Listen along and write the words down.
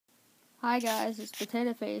Hi guys, it's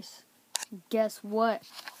Potato Face. Guess what?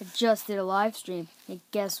 I just did a live stream. And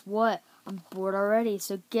guess what? I'm bored already,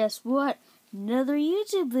 so guess what? Another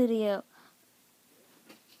YouTube video.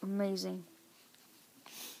 Amazing.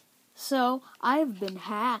 So, I've been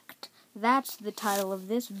hacked. That's the title of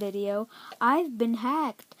this video. I've been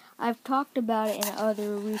hacked. I've talked about it in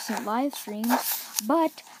other recent live streams,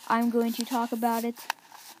 but I'm going to talk about it.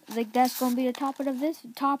 Like, that's going to be the topic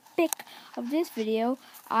of this video.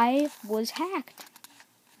 I was hacked.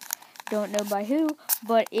 Don't know by who,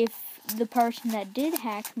 but if the person that did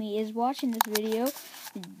hack me is watching this video,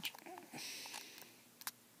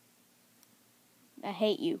 I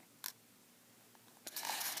hate you.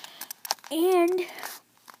 And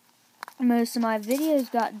most of my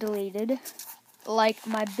videos got deleted, like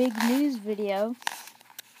my big news video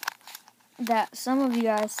that some of you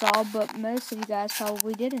guys saw, but most of you guys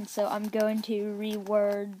probably didn't, so I'm going to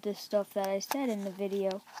reword the stuff that I said in the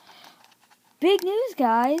video. Big news,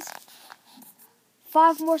 guys!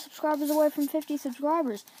 5 more subscribers away from 50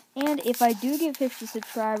 subscribers. And if I do get 50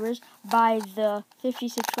 subscribers by the 50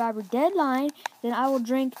 subscriber deadline, then I will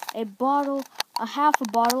drink half a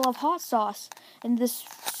bottle of hot sauce. And this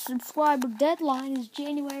subscriber deadline is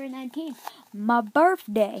January 19th, my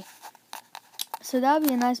birthday. So that would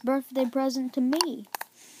be a nice birthday present to me.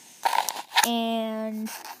 And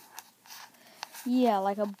yeah,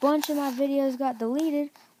 like a bunch of my videos got deleted.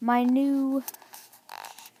 My new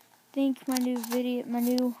the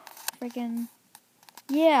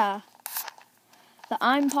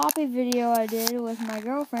I'm Poppy video I did with my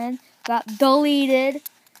girlfriend got deleted.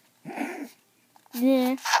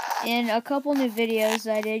 Yeah, and a couple new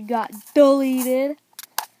videos I did got deleted.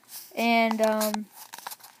 And,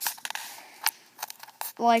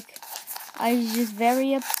 like, I was just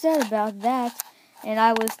very upset about that. And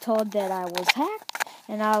I was told that I was hacked.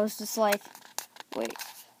 And I was just like, wait,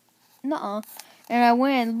 nuh-uh. And I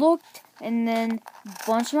went and looked, and then a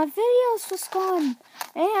bunch of my videos was gone.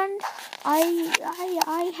 And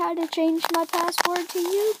I had to change my password to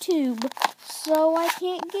YouTube, so I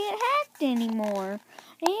can't get hacked anymore.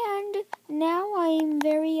 And now I'm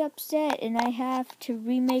very upset, and I have to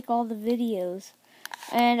remake all the videos.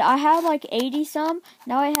 And I had like 80 some,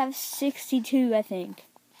 now I have 62, I think.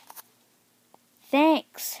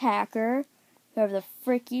 Thanks, hacker, whoever the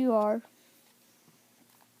frick you are.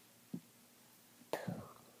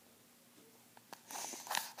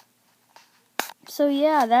 So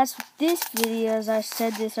yeah, that's what this video is. I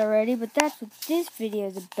said this already, but that's what this video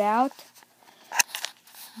is about.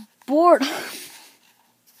 Bored.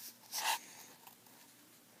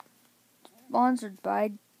 Sponsored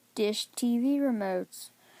by Dish TV remotes.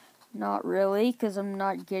 Not really, because I'm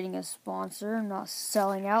not getting a sponsor. I'm not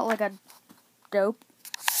selling out like a dope.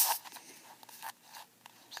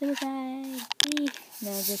 Suicide.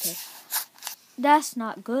 No, it's okay. That's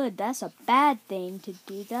not good. That's a bad thing to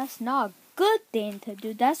do. That's not a good thing to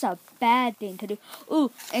do. That's a bad thing to do.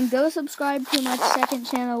 Ooh, and go subscribe to my second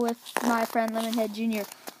channel with my friend Lemonhead Jr.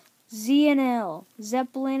 ZNL,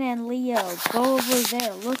 Zeppelin, and Leo. Go over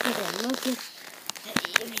there. Look at it. Look at it.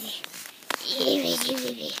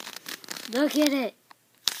 Look at it.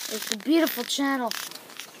 It's a beautiful channel.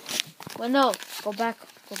 Well, no. Go back.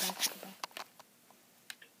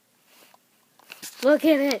 Look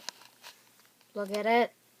at it. Look at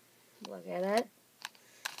it. Look at it.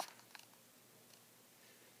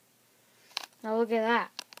 Now look at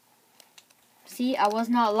that. See, I was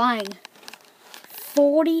not lying.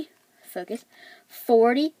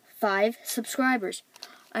 45 subscribers.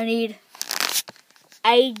 I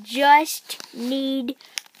just need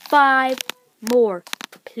 5 more.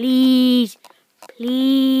 Please.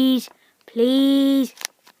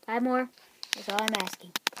 5 more. That's all I'm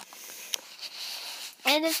asking.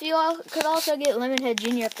 And if you all could also get Lemonhead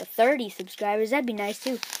Jr. up to 30 subscribers, that'd be nice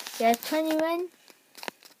too. Guys, can you in?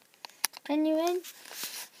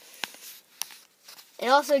 And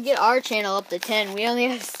also get our channel up to 10. We only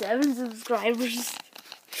have 7 subscribers.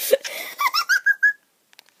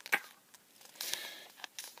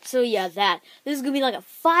 So yeah, this is going to be like a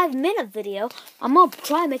 5-minute video. I'm going to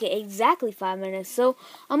try and make it exactly 5 minutes. So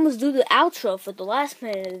I'm going to do the outro for the last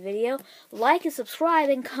minute of the video. Like and subscribe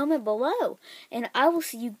and comment below. And I will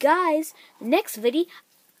see you guys next video.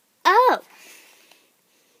 Oh!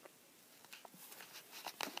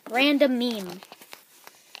 Random meme.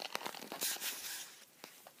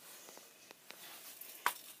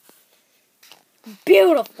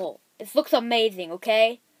 Beautiful. It looks amazing,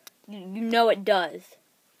 okay? You know it does.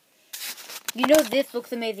 You know this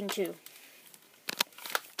looks amazing too.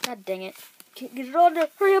 God dang it. Get it on there.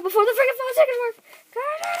 Hurry up before the freaking 5 seconds mark.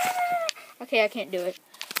 Okay, I can't do it.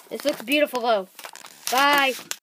 This looks beautiful though. Bye.